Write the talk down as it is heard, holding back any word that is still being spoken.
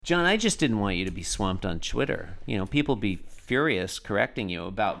John, I just didn't want you to be swamped on Twitter. People be furious correcting you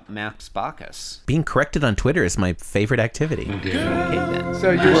about Max Bacchus. Being corrected on Twitter is my favorite activity. Okay, then.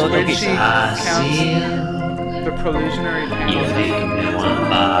 So your spreadsheet counts the Prolusionary panels?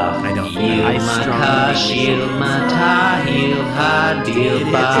 I don't know. I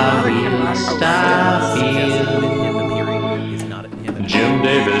Jim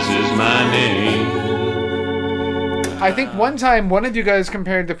Davis is my name. I think one time one of you guys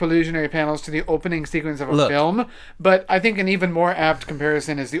compared the Prolusionary panels to the opening sequence of a film, but I think an even more apt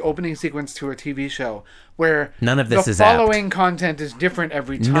comparison is the opening sequence to a TV show, where none of this the is following apt. Content is different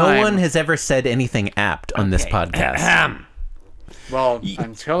every time. No one has ever said anything apt on this podcast. Well,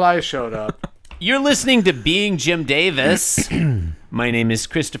 until I showed up. You're listening to Being Jim Davis. My name is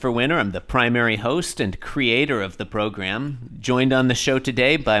Christopher Winter. I'm the primary host and creator of the program. Joined on the show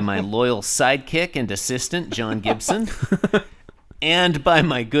today by my loyal sidekick and assistant, John Gibson, and by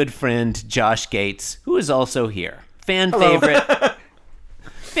my good friend, Josh Gates, who is also here. Fan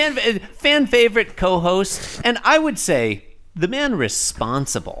favorite co-host, and I would say the man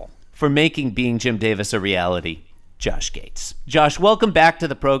responsible for making Being Jim Davis a reality, Josh Gates. Josh, welcome back to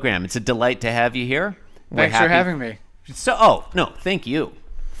the program. It's a delight to have you here. Thanks for having me. Thank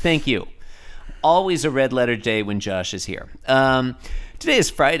you. Always a red letter day when Josh is here. Today is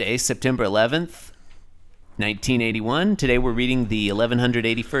Friday, September 11th, 1981. Today we're reading the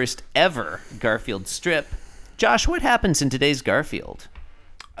 1181st ever Garfield strip. Josh, what happens in today's Garfield?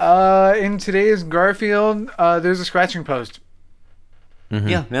 In today's Garfield, there's a scratching post. Mm-hmm.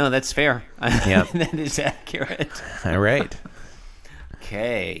 Yeah, no, that's fair. Yep. That is accurate. All right.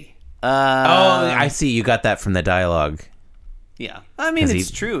 Okay. I see. You got that from the dialogue. Yeah. I mean,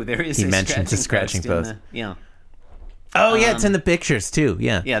 it's true. There is he a mentioned the scratching post. Yeah. Oh, yeah, it's in the pictures, too.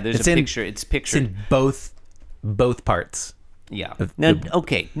 Yeah. Yeah, there's a picture. It's pictured. It's in both parts. Yeah. Now,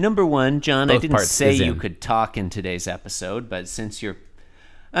 okay, number one, John, I didn't say you could talk in today's episode, but since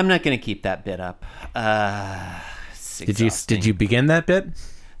I'm not going to keep that bit up. Did you begin that bit?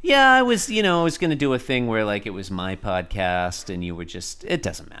 Yeah, I was going to do a thing where like it was my podcast and you were just, it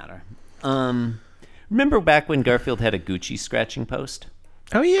doesn't matter. Remember back when Garfield had a Gucci scratching post?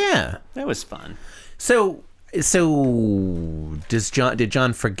 Oh yeah. That was fun. So did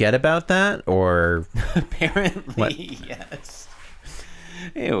John forget about that or apparently yes.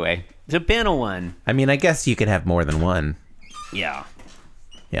 Anyway, so panel one. I mean, I guess you could have more than one. Yeah.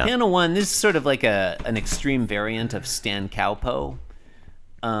 Yeah. Panel one, this is sort of like an extreme variant of Stan Cowpo.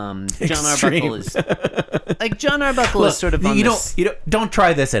 John Arbuckle is is sort of on don't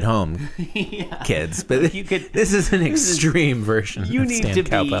try this at home, kids. But this is an extreme version. You of need Stan to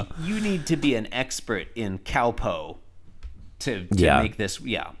Cowpo. You need to be an expert in Cowpo to make this.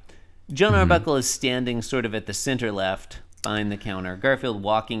 Yeah, John Arbuckle is standing sort of at the center left behind the counter. Garfield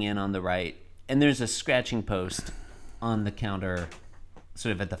walking in on the right, and there's a scratching post on the counter,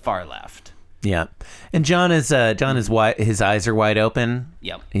 sort of at the far left. Yeah, and John is wide. His eyes are wide open.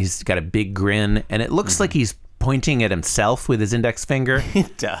 Yep, he's got a big grin, and it looks like he's pointing at himself with his index finger.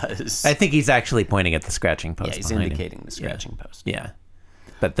 It does. I think he's actually pointing at the scratching post. Yeah, he's indicating the scratching post. Yeah,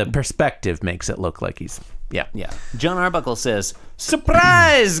 but the perspective makes it look like he's. Yeah. John Arbuckle says,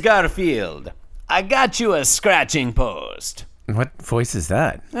 "Surprise, Garfield! I got you a scratching post." What voice is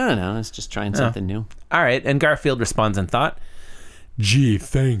that? I don't know. I was just trying something new. All right, and Garfield responds in thought. Gee,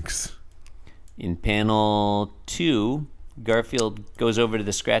 thanks. In panel 2, Garfield goes over to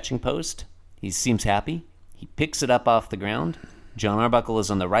the scratching post. He seems happy. He picks it up off the ground. John Arbuckle is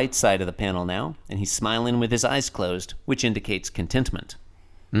on the right side of the panel now, and he's smiling with his eyes closed, which indicates contentment.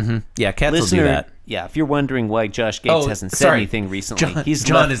 Mm-hmm. Yeah, cats will do that. Yeah, if you're wondering why Josh Gates hasn't said anything recently,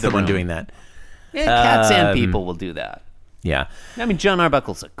 John is the one doing that. Yeah, cats and people will do that. Yeah. I mean, John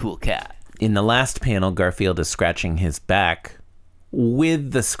Arbuckle's a cool cat. In the last panel, Garfield is scratching his back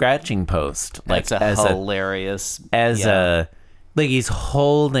with the scratching post. That's hilarious. Like he's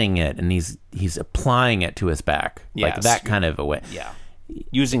holding it and he's applying it to his back. Yes. Like that kind of a way. Yeah.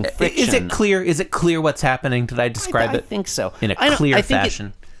 Using friction. Is it clear what's happening? Did I describe it? I think so. In a clear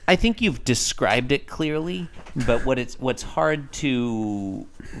fashion. I think you've described it clearly, but what's hard to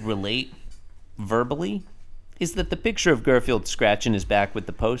relate verbally is that the picture of Garfield scratching his back with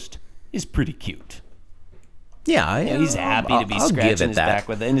the post is pretty cute. Yeah, he's happy to be scratching his back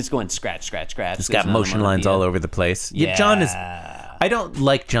with it, and it's going scratch, scratch, scratch. It's got motion lines all over the place. Yeah. John is. I don't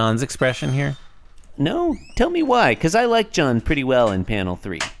like John's expression here. No, tell me why. Because I like John pretty well in panel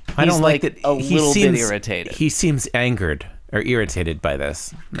 3. I don't like that. A little bit irritated. He seems angered or irritated by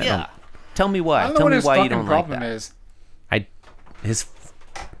this. Tell me why. I don't know what his fucking problem is.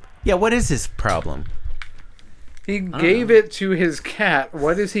 What is his problem? He gave it to his cat.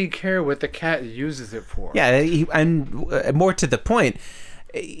 What does he care what the cat uses it for? Yeah, and more to the point,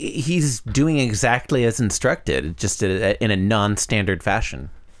 he's doing exactly as instructed, just in a non-standard fashion.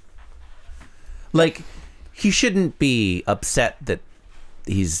 Like, he shouldn't be upset that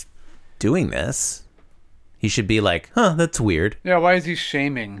he's doing this. He should be like, huh, that's weird. Yeah, why is he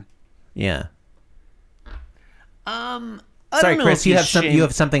shaming? Yeah. I Sorry, don't know Chris, if you he's have you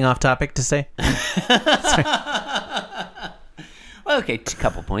have something off topic to say? Okay,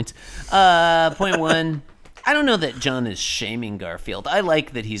 couple points. Point one, I don't know that John is shaming Garfield. I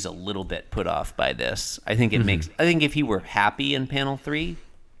like that he's a little bit put off by this. I think it makes. I think if he were happy in panel 3,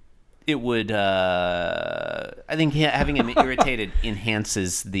 it would. I think having him irritated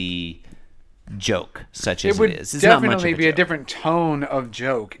enhances the joke, such as It would is. It's not much definitely of be a joke. different tone of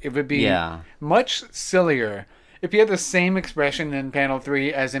joke. It would be Yeah. much sillier if he had the same expression in panel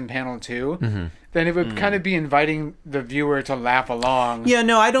 3 as in panel 2. Then it would kind of be inviting the viewer to laugh along. Yeah,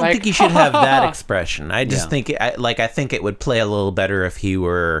 no, I don't Like, think he should have that expression. I just Yeah. think, I think it would play a little better if he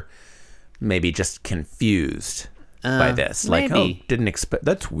were maybe just confused by this. Like, maybe. oh, didn't expect.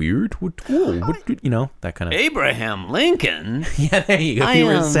 That's weird. What, that kind of. Abraham Lincoln. Yeah, there you go. If you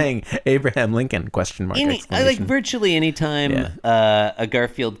were I, saying Abraham Lincoln, question mark, I like exclamation. virtually any time Yeah. a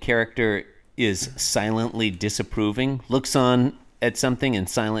Garfield character is silently disapproving, looks on at something in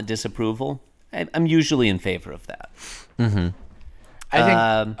silent disapproval. I'm usually in favor of that. I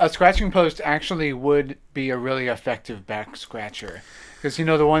think a scratching post actually would be a really effective back scratcher. Because,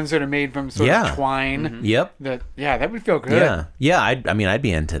 the ones that are made from sort Yeah. of twine. Yep. That would feel good. Yeah. I'd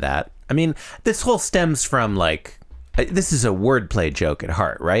be into that. I mean, this whole stems from like, this is a wordplay joke at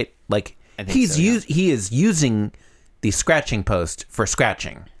heart, right? Like, I think so, he is using the scratching post for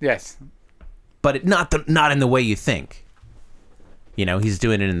scratching, Yes. but not in the way you think. He's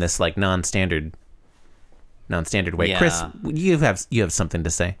doing it in this like non-standard way. Yeah. Chris, you have something to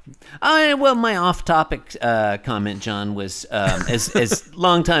say. Well, my off-topic comment, John, was as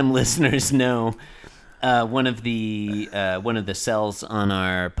longtime listeners know, one of the cells on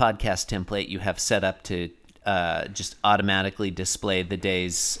our podcast template you have set up to just automatically display the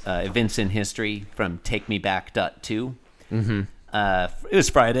day's events in history from TakeMeBack.2. Mm-hmm. It was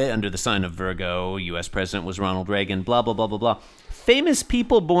Friday under the sign of Virgo. U.S. President was Ronald Reagan. Blah blah blah blah blah. Famous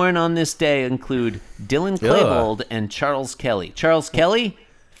people born on this day include Dylan Klebold and Charles Kelly. Charles Kelly,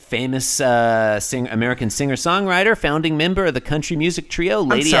 famous American singer-songwriter, founding member of the country music trio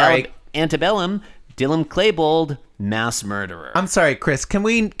Lady Antebellum. Dylan Klebold, mass murderer. I'm sorry, Chris. Can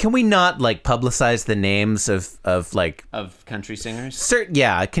we not like publicize the names of like of country singers.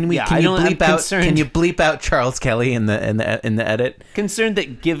 Can we? Yeah, can I you don't- I'm bleep out? concerned- Can you bleep out Charles Kelly in the edit? Concerned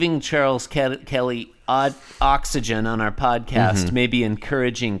that giving Charles Kelly odd oxygen on our podcast may be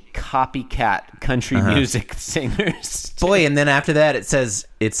encouraging copycat country music singers. Boy, and then after that it says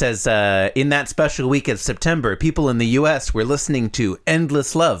in that special week of September, people in the U.S. were listening to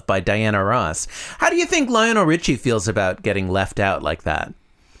 "Endless Love" by Diana Ross. How do you think Lionel Richie feels about getting left out like that?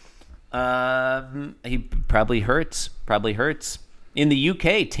 He probably hurts. In the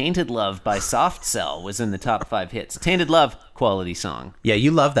UK, "Tainted Love" by Soft Cell was in the top 5 hits. "Tainted Love," quality song. Yeah,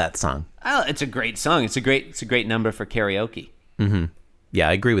 you love that song. Oh, it's a great song. It's a great number for karaoke. Yeah,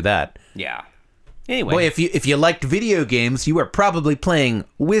 I agree with that. Yeah. Anyway, Boy, if you liked video games, you were probably playing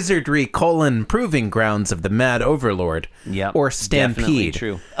Wizardry: Proving Grounds of the Mad Overlord. Yep, Or Stampede. definitely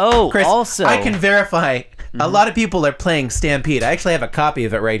true. Oh, Chris, also, I can verify a lot of people are playing Stampede. I actually have a copy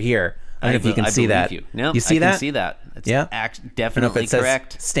of it right here. I don't know if you can see believe that. You. No, you see I that? can see that. It's Yeah? I don't know if definitely it says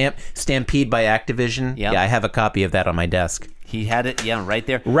correct. Stampede by Activision. Yep. Yeah, I have a copy of that on my desk. He had it, right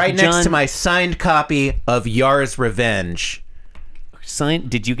there. Right next John, to my signed copy of Yar's Revenge.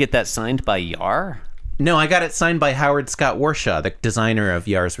 Did you get that signed by Yar? No, I got it signed by Howard Scott Warshaw, the designer of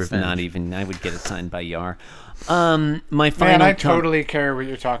Yar's Revenge. Not even. I would get it signed by Yar. My final. Man, I totally care what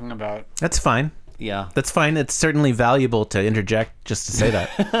you're talking about. That's fine. Yeah. That's fine. It's certainly valuable to interject just to say that.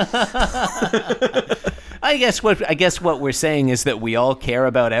 I guess what we're saying is that we all care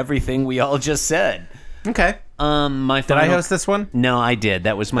about everything we all just said. Okay. My Did final, I host this one? No, I did.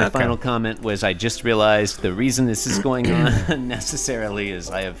 That was my Okay. final comment. Was I just realized the reason this is going on necessarily is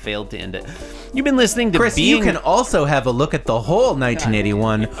I have failed to end it. You've been listening to Chris, Being. you can also have a look at the whole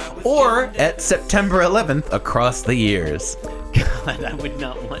 1981 or at September 11th across the years. God, I would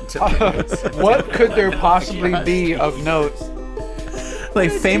not want to. What could there possibly be of note?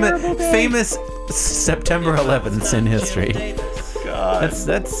 Like famous September 11ths in history. God.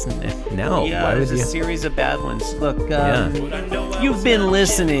 That's no. Yeah, why would there's a you? series of bad ones. Look, Yeah. you've been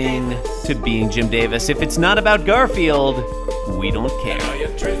listening to Being Jim Davis. If it's not about Garfield, we don't care.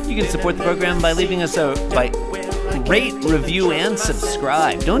 You can support the program by leaving us a Rate, review, and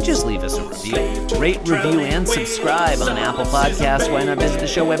subscribe. Don't just leave us a review. Rate, review, and subscribe on Apple Podcasts. Why not visit the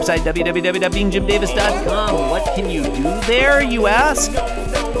show website, www.beingjimdavis.com. What can you do there, you ask?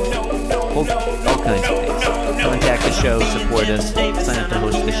 All kinds of things. Contact the show, support us, sign up to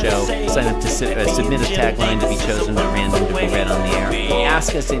host the show, sign up to submit a tagline to be chosen at random to be read on the air.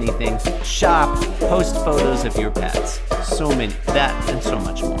 Ask us anything. Shop. Post photos of your pets. So many. That and so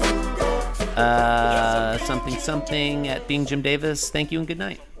much more. Something at Being Jim Davis. Thank you and good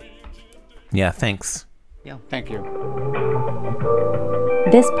night. Yeah, thanks. Yeah. Thank you.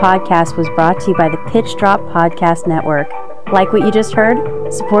 This podcast was brought to you by the Pitch Drop Podcast Network. Like what you just heard?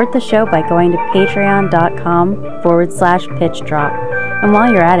 Support the show by going to patreon.com/pitchdrop. And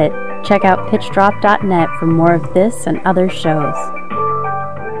while you're at it, check out pitchdrop.net for more of this and other shows.